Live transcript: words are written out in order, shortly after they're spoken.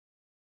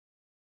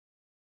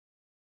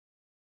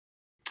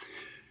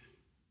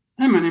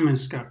Hi, my name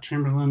is Scott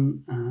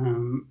Chamberlain.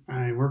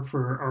 I work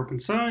for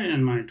OpenSci,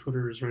 and my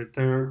Twitter is right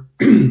there.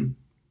 Today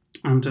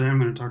I'm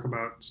going to talk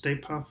about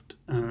staypuft,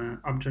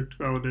 object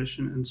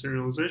validation, and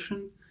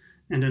serialization.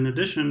 And in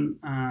addition,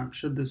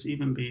 should this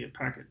even be a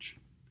package?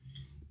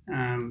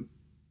 Um,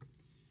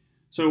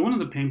 so one of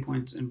the pain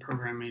points in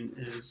programming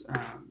is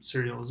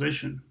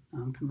serialization,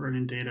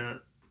 converting data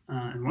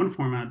in one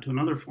format to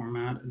another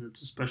format, and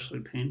it's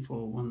especially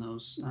painful when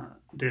those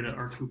data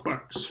are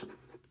complex.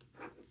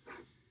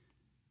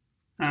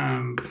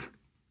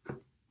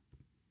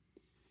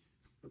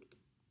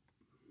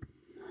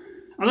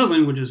 Other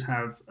languages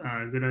have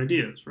good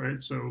ideas,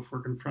 right? So if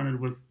we're confronted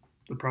with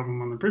the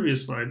problem on the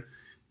previous slide,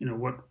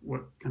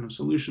 what kind of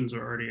solutions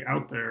are already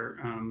out there?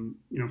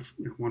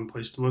 One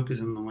place to look is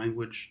in the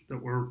language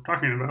that we're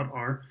talking about,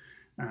 R.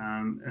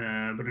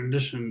 But in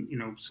addition,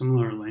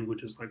 similar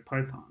languages like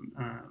Python.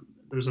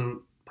 There's a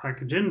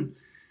package in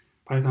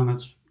Python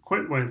that's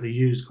quite widely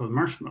used called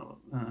Marshmallow.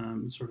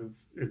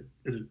 It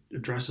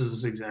addresses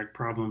this exact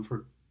problem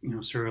for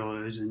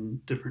serializing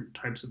different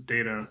types of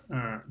data,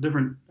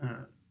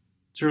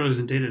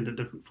 serializing data into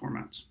different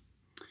formats.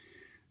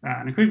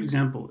 And a quick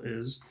example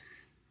is,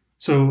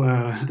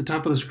 at the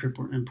top of the script,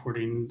 we're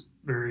importing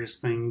various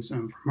things.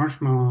 For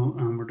Marshmallow,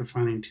 we're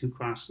defining two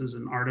classes,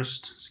 an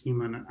artist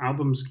schema and an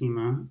album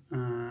schema,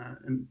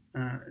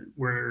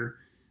 where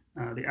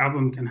the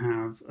album can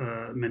have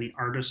many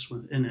artists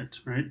within it,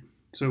 right?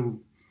 So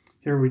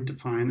here we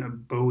define a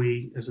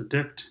Bowie as a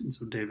dict, and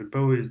so David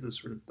Bowie is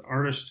the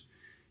artist.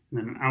 And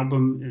then an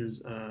album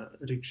is a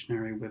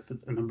dictionary with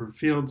a number of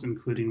fields,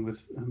 including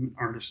with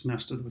artists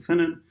nested within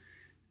it. And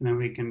then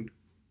we can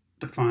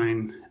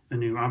define a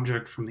new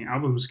object from the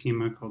album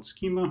schema called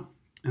schema,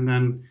 and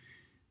then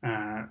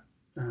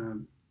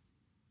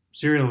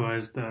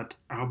serialize that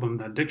album,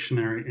 that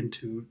dictionary,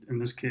 into, in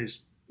this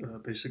case,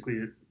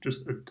 basically just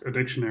a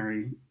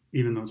dictionary,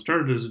 even though it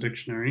started as a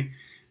dictionary,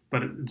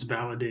 but it's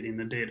validating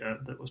the data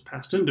that was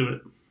passed into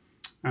it.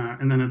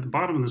 And then at the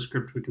bottom of the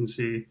script, we can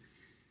see,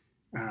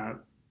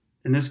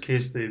 in this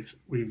case,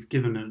 we've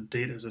given a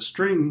date as a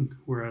string,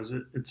 whereas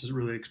it's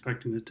really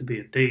expecting it to be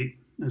a date,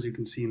 as you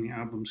can see in the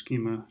album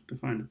schema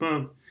defined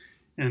above.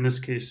 And in this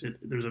case,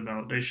 there's a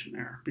validation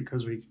error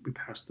because we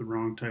passed the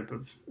wrong type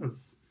of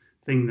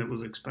thing that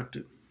was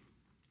expected.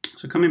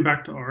 So coming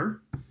back to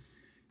R,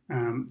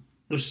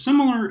 there's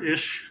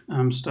similar-ish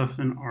stuff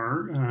in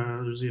R.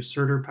 There's the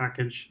useR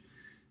package,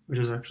 which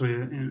is actually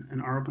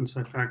an R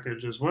OpenSci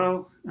package as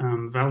well.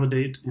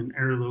 Validate and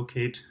error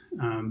locate.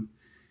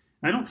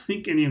 I don't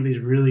think any of these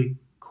really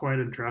quite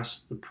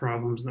address the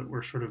problems that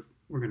we're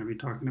going to be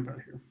talking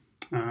about here.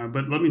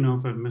 But let me know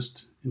if I've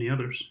missed any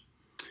others.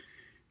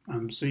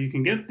 So you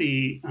can get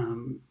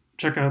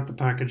check out the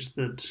package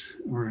that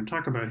we're going to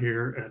talk about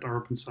here at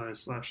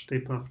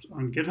ropenSci/staypuft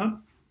on GitHub.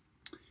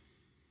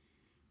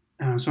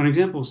 So an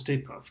example of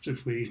staypuft,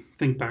 if we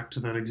think back to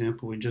that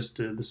example we just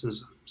did, this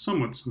is a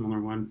somewhat similar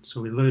one.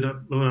 So we load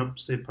up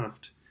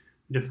staypuft,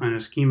 we define a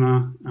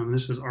schema.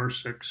 This is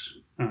R6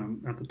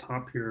 at the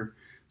top here.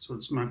 So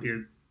this might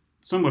be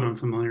somewhat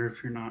unfamiliar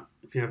if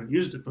you haven't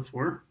used it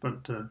before.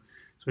 But so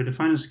we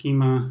define a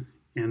schema,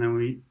 and then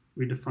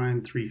we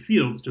define three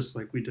fields, just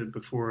like we did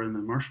before in the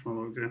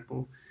Marshmallow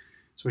example.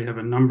 So we have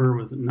a number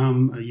with a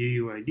num, a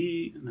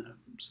UUID, and then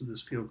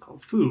this field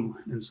called foo.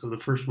 And so the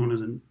first one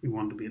is we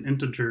want it to be an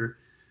integer,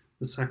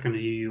 the second a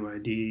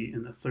UUID,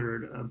 and the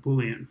third a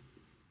Boolean.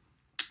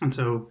 And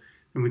so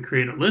then we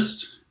create a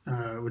list,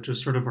 which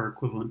is sort of our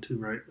equivalent to,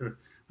 right,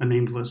 a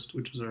named list,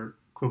 which is our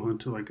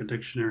equivalent to like a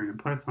dictionary in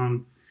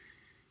Python.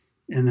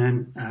 And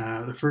then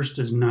the first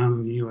is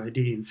num,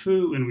 UUID, and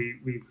foo, and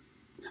we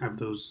have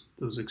those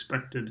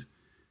expected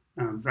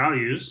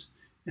values,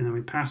 and then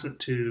we pass it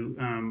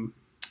to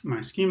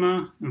my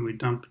schema, and we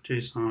dump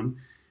JSON,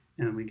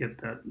 and we get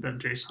that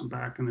JSON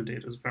back, and the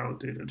data is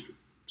validated.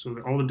 So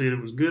all the data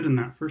was good in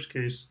that first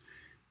case,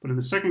 but in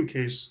the second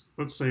case,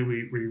 let's say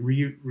we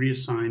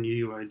reassign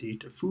UUID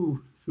to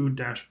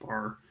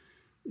foo-bar,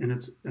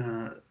 and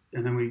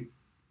then we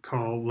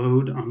call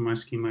load on my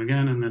schema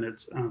again, and then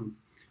it's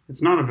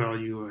not a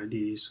value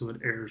UUID, so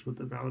it errors with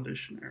the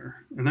validation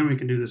error. And then we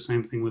can do the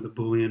same thing with a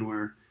Boolean,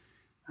 where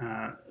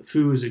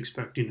foo is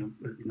expecting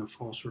a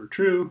false or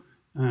true,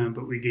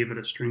 but we gave it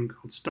a string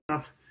called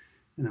stuff,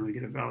 and then we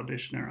get a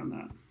validation error on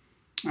that.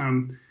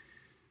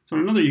 So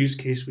in another use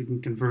case, we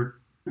can convert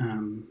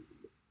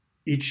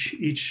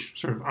each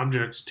sort of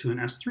object to an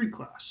S3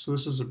 class. So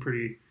this is a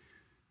pretty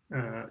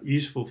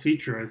useful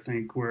feature, I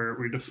think, where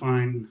we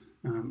define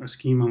a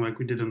schema like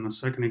we did in the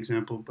second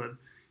example, but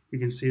you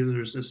can see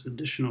there's this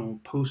additional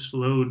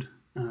post-load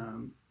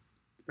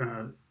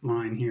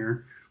line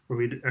here where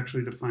we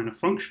actually define a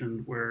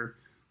function where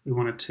we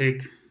want to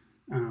take,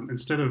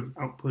 instead of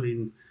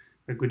outputting,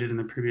 like we did in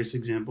the previous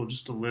example,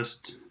 just a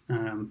list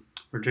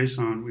or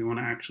JSON, we want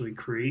to actually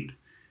create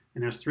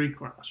an S3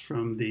 class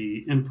from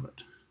the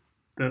input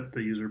that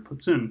the user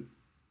puts in.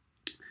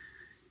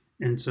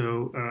 And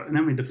so, and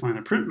then we define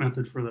a print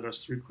method for that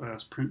S3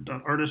 class,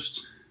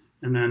 print.artist,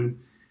 and then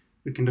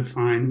we can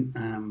define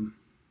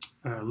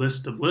a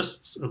list of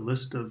lists, a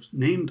list of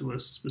named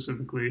lists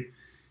specifically,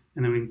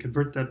 and then we can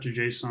convert that to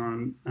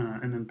JSON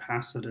and then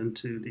pass that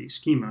into the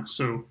schema.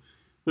 So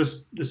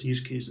this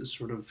use case is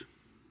sort of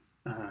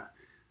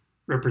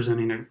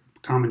representing a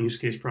common use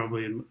case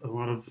probably in a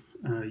lot of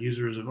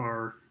users of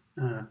R,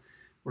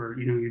 where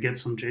you get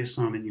some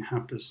JSON and you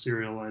have to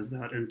serialize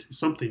that into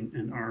something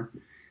in R.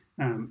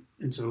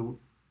 And so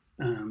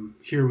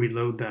here we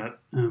load that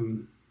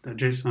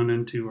JSON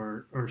into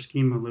our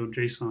schema load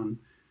JSON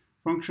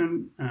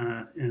function,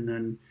 and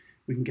then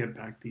we can get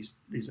back these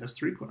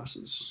S3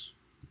 classes.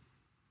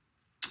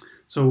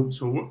 So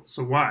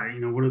why?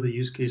 What are the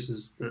use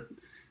cases that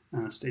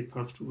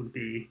staypuft would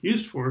be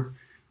used for?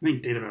 I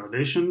think data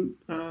validation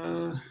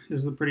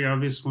is a pretty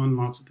obvious one.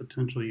 Lots of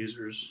potential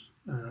users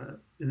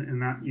in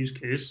that use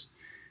case.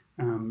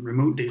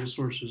 Remote data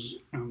sources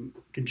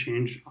can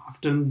change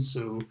often,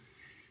 so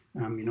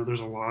there's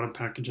a lot of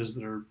packages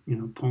that are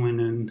pulling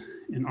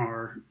in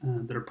R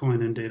that are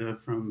pulling in data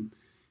from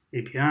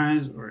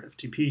APIs or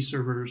FTP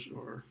servers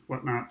or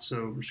whatnot.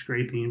 So we're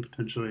scraping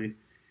potentially,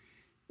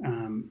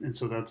 and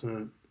so that's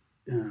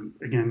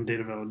again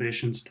data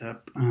validation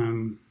step.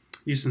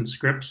 Using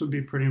scripts would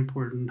be pretty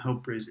important.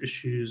 Help raise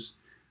issues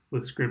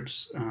with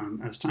scripts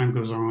as time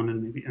goes on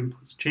and maybe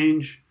inputs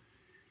change.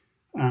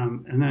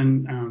 And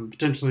then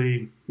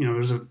potentially,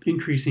 there's an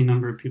increasing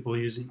number of people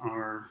using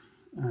R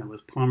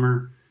with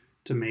Plumber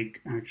to make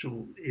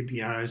actual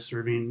APIs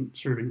serving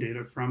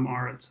data from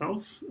R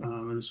itself.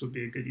 And this would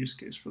be a good use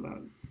case for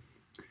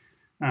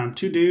that.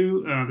 To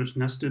do, there's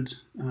nested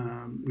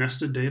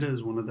data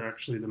is one of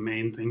the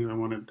main things I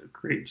wanted to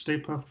create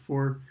staypuft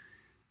for.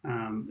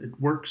 It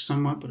works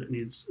somewhat, but it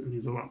needs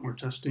a lot more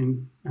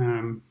testing.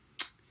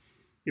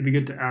 It'd be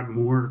good to add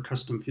more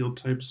custom field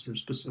types that are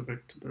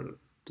specific to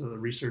the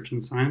research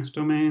and science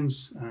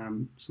domains.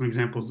 Some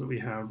examples that we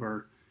have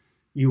are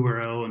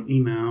URL and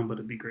email, but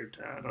it'd be great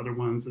to add other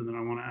ones. And then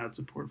I want to add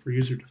support for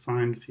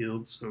user-defined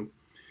fields, so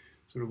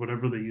sort of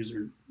whatever the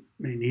user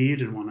may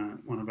need and want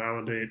to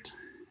validate.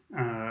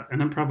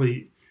 And then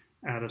probably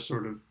add a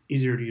sort of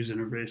easier to use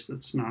interface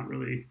that's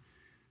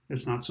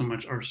not so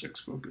much R6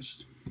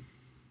 focused.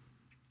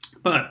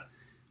 But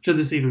should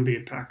this even be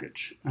a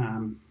package?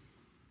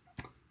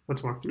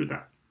 Let's walk through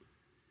that.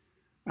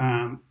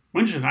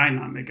 When should I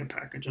not make a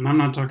package? And I'm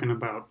not talking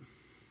about,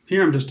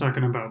 here I'm just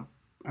talking about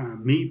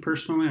me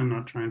personally. I'm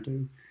not trying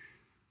to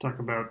talk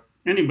about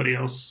anybody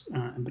else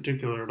in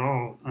particular at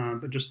all,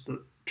 but just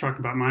to talk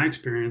about my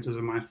experiences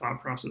and my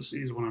thought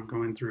processes when I'm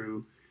going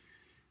through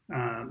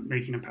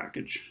making a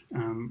package.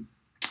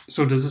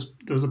 So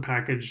does a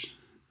package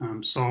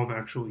solve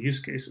actual use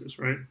cases,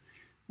 right?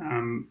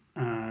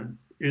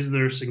 Is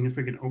there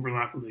significant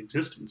overlap with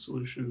existing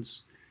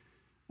solutions?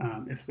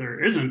 If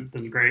there isn't,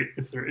 then great.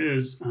 If there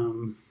is,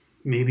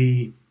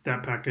 maybe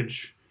that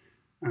package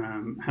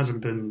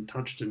hasn't been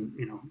touched in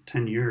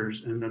 10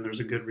 years, and then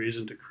there's a good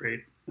reason to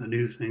create a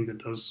new thing that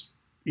does,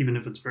 even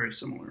if it's very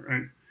similar,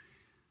 right?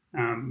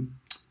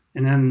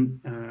 And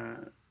then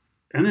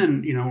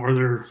are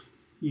there?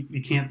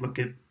 You can't look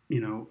at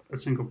a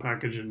single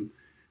package in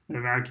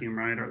a vacuum,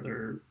 right?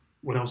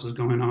 What else is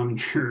going on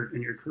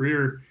in your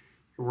career?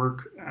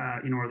 Work,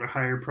 are there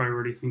higher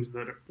priority things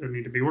that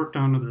need to be worked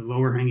on? Are there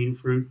lower hanging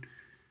fruit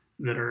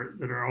that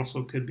are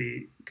also could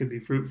be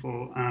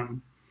fruitful?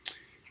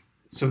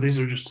 So these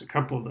are just a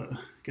couple of the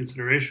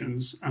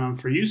considerations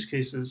for use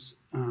cases.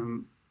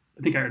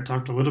 I think I had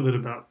talked a little bit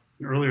about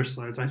in earlier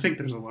slides. I think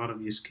there's a lot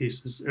of use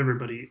cases. A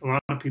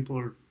lot of people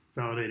are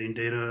validating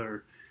data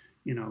or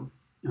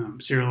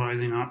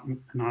serializing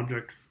an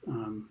object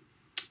from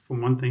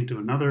one thing to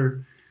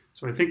another.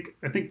 So I think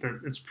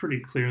that it's pretty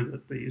clear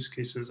that the use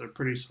cases are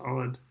pretty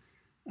solid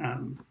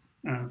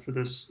for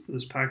this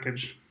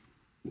package.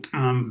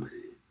 And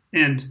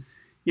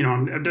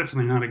I'm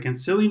definitely not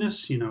against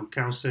silliness.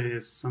 Cause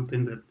is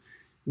something that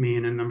me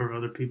and a number of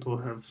other people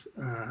have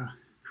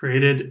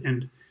created,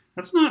 and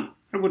that's not.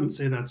 I wouldn't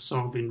say that's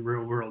solving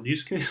real world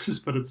use cases,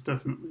 but it's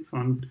definitely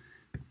fun.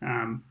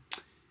 And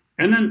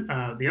then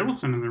the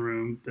elephant in the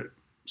room that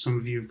some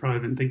of you have probably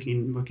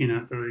been looking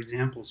at the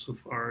examples so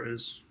far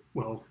is,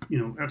 well,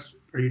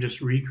 are you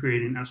just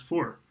recreating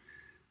S4?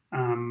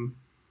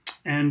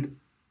 And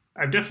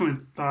I've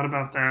definitely thought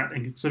about that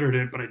and considered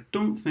it, but I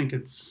don't think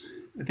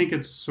I think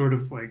it's sort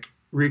of like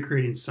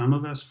recreating some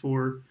of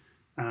S4,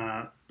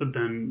 but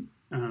then,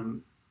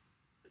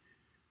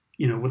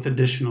 with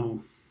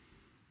additional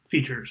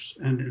features,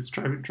 and it's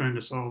trying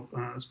to solve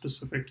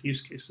specific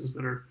use cases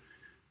that are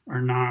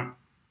not,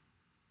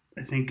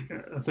 I think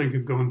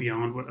of going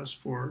beyond what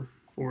S4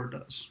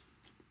 does.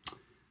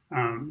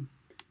 And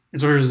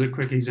so here's a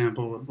quick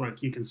example of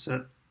you can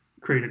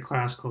create a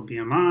class called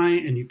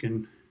BMI, and you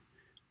can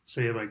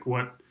say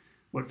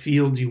what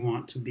fields you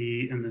want to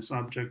be in this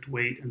object,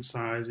 weight and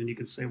size, and you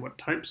can say what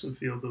types of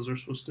field those are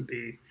supposed to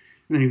be,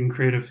 and then you can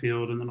create a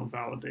field, and then it'll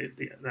validate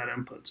that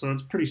input. So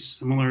that's pretty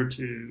similar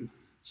to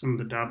some of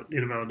the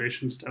data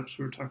validation steps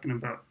we were talking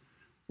about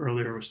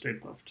earlier with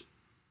staypuft.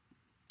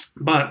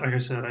 But like I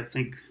said, I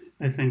think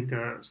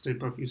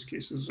staypuft use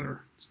cases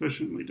are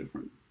sufficiently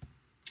different.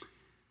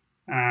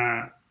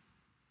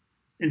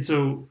 And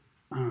so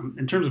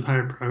in terms of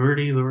higher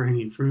priority, lower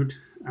hanging fruit,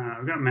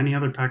 I've got many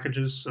other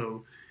packages.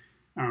 So,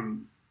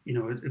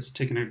 it's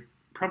taken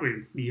probably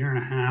a year and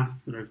a half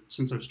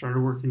since I've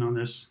started working on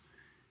this,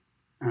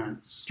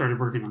 started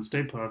working on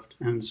staypuft.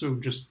 And so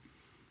just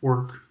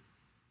work,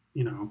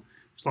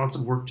 there's lots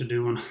of work to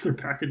do on other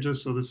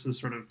packages. So this has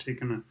sort of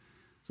taken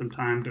some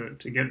time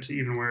to get to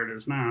even where it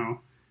is now.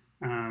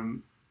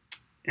 And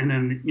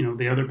then,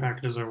 the other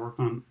packages I work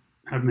on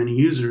have many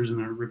users and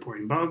they're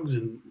reporting bugs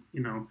and,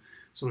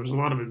 so there's a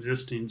lot of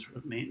existing sort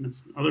of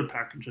maintenance and other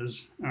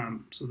packages.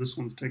 So this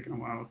one's taken a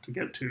while to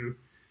get to.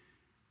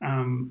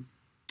 And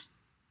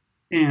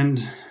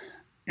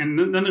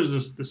then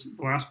there's this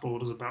last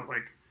bullet is about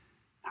like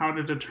how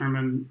to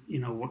determine,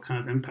 what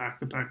kind of impact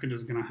the package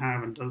is going to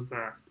have, and does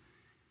that,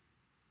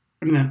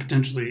 that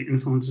potentially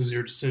influences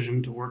your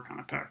decision to work on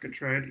a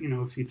package, right?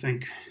 If you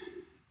think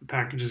the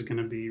package is going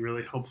to be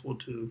really helpful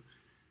to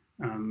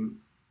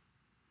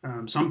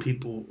some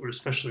people, or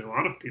especially a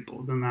lot of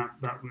people, then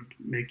that would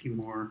make you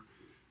more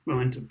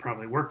willing to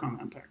probably work on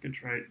that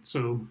package, right?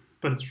 So,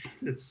 but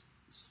it's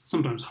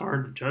sometimes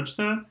hard to judge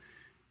that.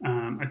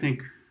 I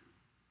think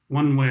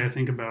one way I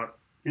think about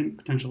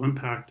potential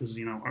impact is,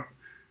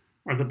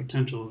 are the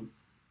potential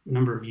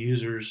number of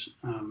users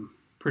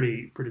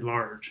pretty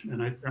large,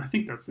 and I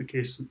think that's the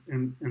case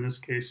in this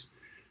case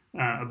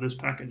of this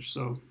package.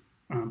 So,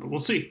 but we'll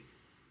see.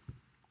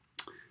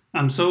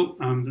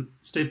 The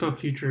staypuft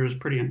future is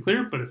pretty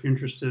unclear, but if you're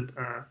interested,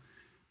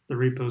 the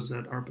repos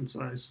at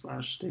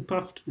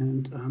arpandsize/staypuft,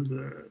 and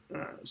the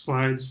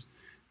slides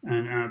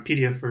and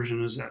PDF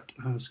version is at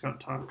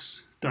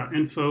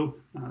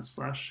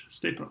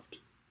scotttalks.info/staypuft.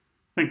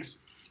 Thanks.